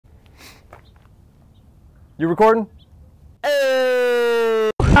You recording? Hey!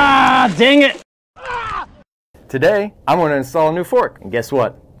 Ah, dang it! Today, I'm going to install a new fork, and guess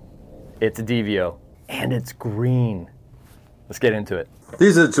what? It's a DVO, and it's green. Let's get into it.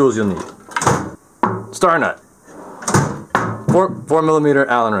 These are the tools you'll need. Star nut, 4mm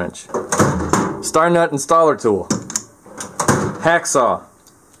Allen wrench, star nut installer tool, hacksaw,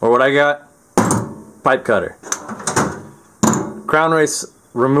 or what I got, pipe cutter, crown race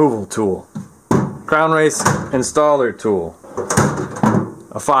removal tool, crown race installer tool,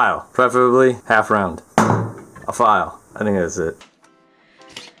 a file, preferably half round, a file. I think that's it.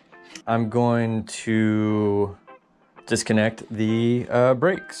 I'm going to disconnect the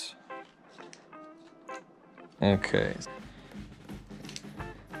brakes. Okay.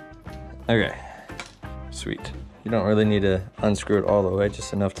 Okay. Sweet. You don't really need to unscrew it all the way,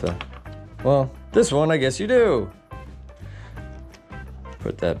 just enough to, well, this one I guess you do.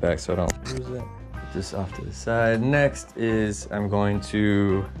 Put that back so I don't lose it. Put this off to the side. Next is I'm going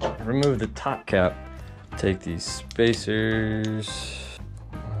to remove the top cap. Take these spacers.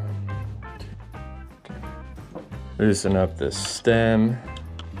 Loosen up the stem.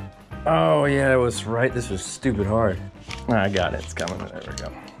 Oh yeah, I was right. This was stupid hard. I got it. It's coming. There we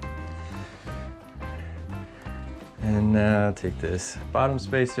go. And now take this bottom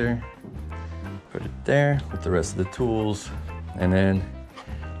spacer, put it there with the rest of the tools, and then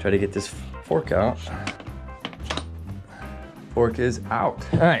try to get this fork out. Fork is out.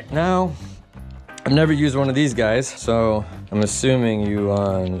 All right, now I've never used one of these guys, so I'm assuming you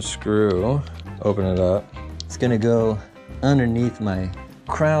unscrew, open it up. It's gonna go underneath my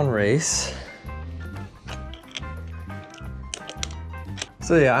crown race.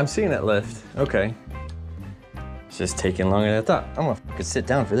 So yeah, I'm seeing it lift. Okay. It's just taking longer than I thought. I'm gonna fucking sit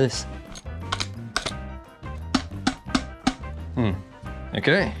down for this.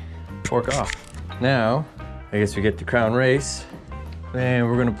 Okay, fork off. Now, I guess we get the crown race, and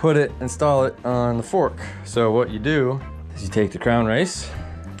we're gonna install it on the fork. So what you do is you take the crown race,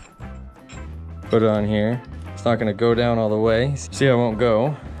 put it on here. It's not gonna go down all the way. See how it won't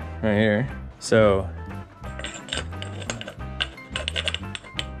go? Right here. So,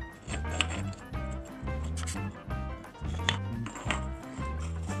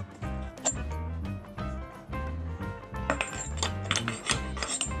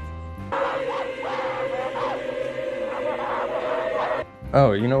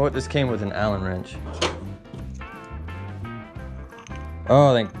 oh, you know what? This came with an Allen wrench.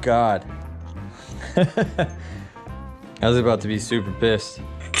 Oh, thank God. I was about to be super pissed.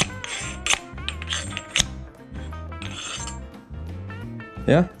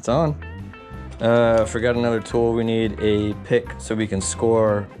 Yeah, it's on. Forgot another tool. We need a pick so we can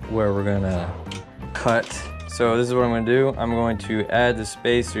score where we're gonna cut. So this is what I'm gonna do. I'm going to add the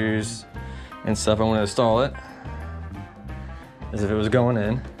spacers and stuff. I'm gonna install it as if it was going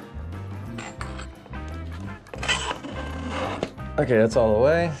in. Okay, that's all the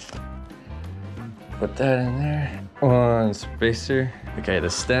way. Put that in there. One spacer. Okay, the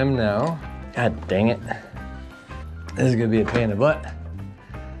stem now. God dang it. This is gonna be a pain in the butt.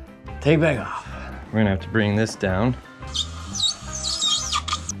 Take it back off. We're gonna have to bring this down.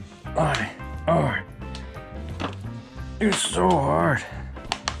 Oh, it's so hard.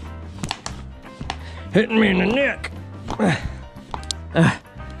 Hitting me in the neck.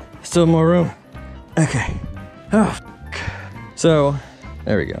 Still more room. Okay. Oh, so,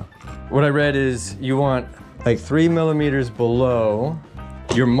 there we go. What I read is you want like 3mm below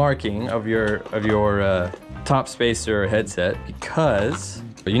your marking of your top spacer or headset, because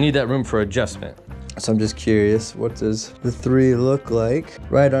you need that room for adjustment. So I'm just curious, what does the 3 look like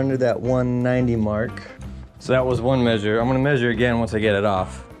right under that 190 mark? So that was one measure. I'm gonna measure again once I get it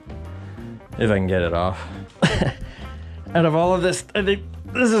off, if I can get it off. Out of all of this, I think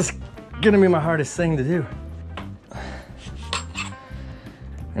this is gonna be my hardest thing to do.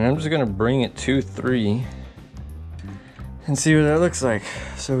 And I'm just gonna bring it to 3 and see what that looks like.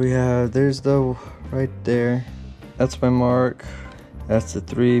 So we have, there's the, right there. That's my mark. That's the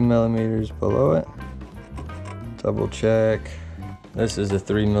 3mm below it. Double check. This is the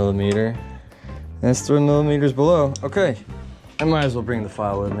 3mm. That's 3mm below. Okay. I might as well bring the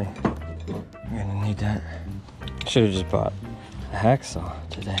file with me. I'm gonna need that. Should have just bought a hacksaw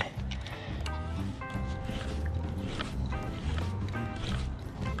today.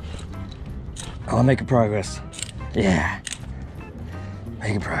 Oh, I'm making progress. Yeah.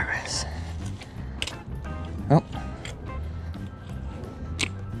 Making progress. Oh.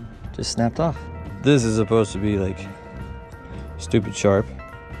 Just snapped off. This is supposed to be like stupid sharp.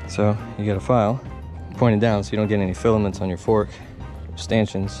 So you get a file, point it down so you don't get any filaments on your fork,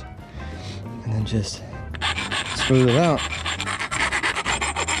 stanchions, and then just smooth it out.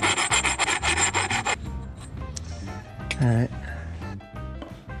 All right.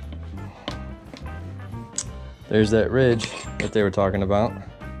 There's that ridge that they were talking about.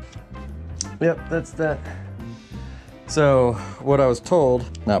 Yep, that's that. So what I was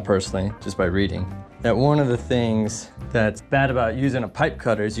told, not personally, just by reading, that one of the things that's bad about using a pipe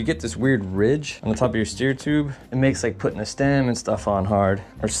cutter is you get this weird ridge on the top of your steer tube. It makes like putting a stem and stuff on hard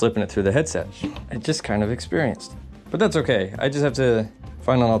or slipping it through the headset. I just kind of experienced, but that's okay. I just have to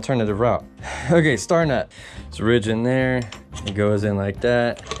find an alternative route. Okay, star nut. There's a ridge in there. It goes in like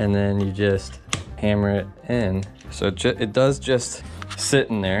that, and then you just hammer it in. So it does just sit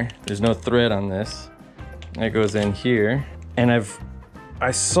in there. There's no thread on this. It goes in here, and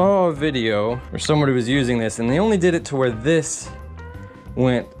I saw a video where somebody was using this, and they only did it to where this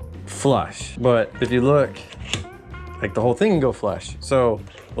went flush. But if you look, like the whole thing can go flush. So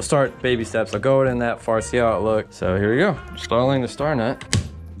we'll start baby steps. I'll go in that far, see how it looks. So here we go. Installing the star nut.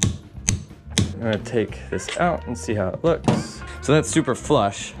 I'm gonna take this out and see how it looks. So that's super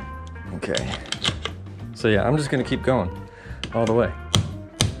flush. Okay. So yeah, I'm just gonna keep going all the way.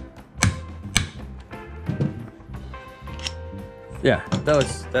 Yeah,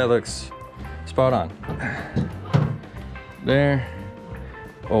 that looks spot on. There,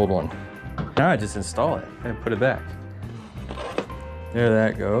 old one. Now I just install it and put it back. There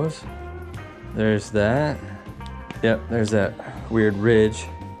that goes. There's that. Yep, there's that weird ridge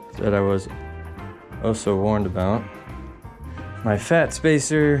that I was also warned about. My fat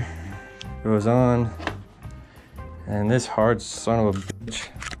spacer goes on. And this hard son of a bitch.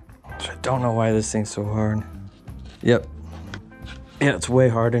 I don't know why this thing's so hard. Yep. Yeah, it's way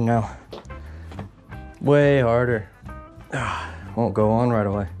harder now. Way harder. Won't go on right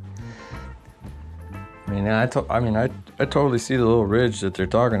away. I totally see the little ridge that they're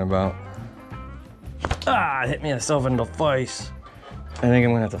talking about. Ah, hit myself in the face. I think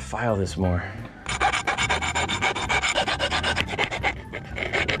I'm gonna have to file this more.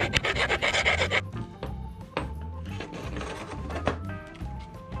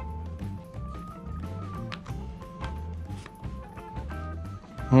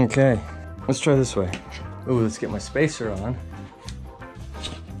 Okay, let's try this way. Ooh, let's get my spacer on.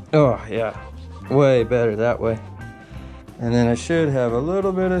 Oh, yeah, way better that way. And then I should have a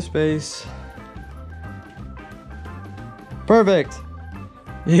little bit of space. Perfect.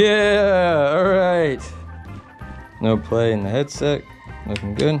 Yeah, all right. No play in the headset,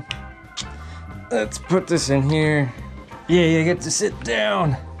 looking good. Let's put this in here. Yeah, you get to sit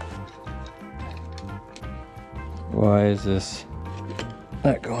down. Why is this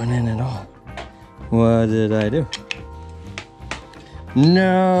not going in at all? What did I do?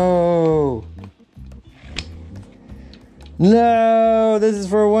 No! No! This is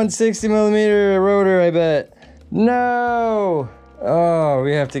for a 160mm rotor, I bet. No! Oh,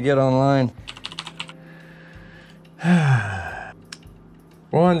 we have to get online.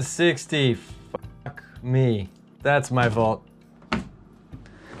 160. Fuck me. That's my fault.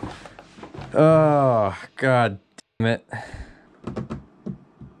 Oh, god damn it.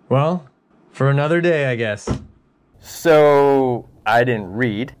 Well, for another day, I guess. So, I didn't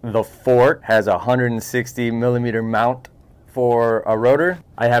read. The Fort has a 160mm mount for a rotor.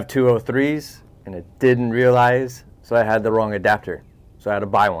 I have 203s, and it didn't realize, so I had the wrong adapter. So I had to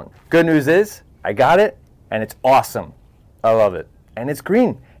buy one. Good news is, I got it, and it's awesome. I love it. And it's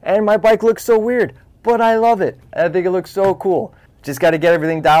green. And my bike looks so weird, but I love it. I think it looks so cool. Just got to get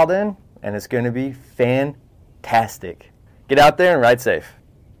everything dialed in, and it's going to be fantastic. Get out there and ride safe.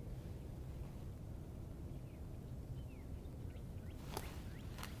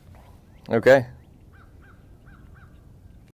 Okay,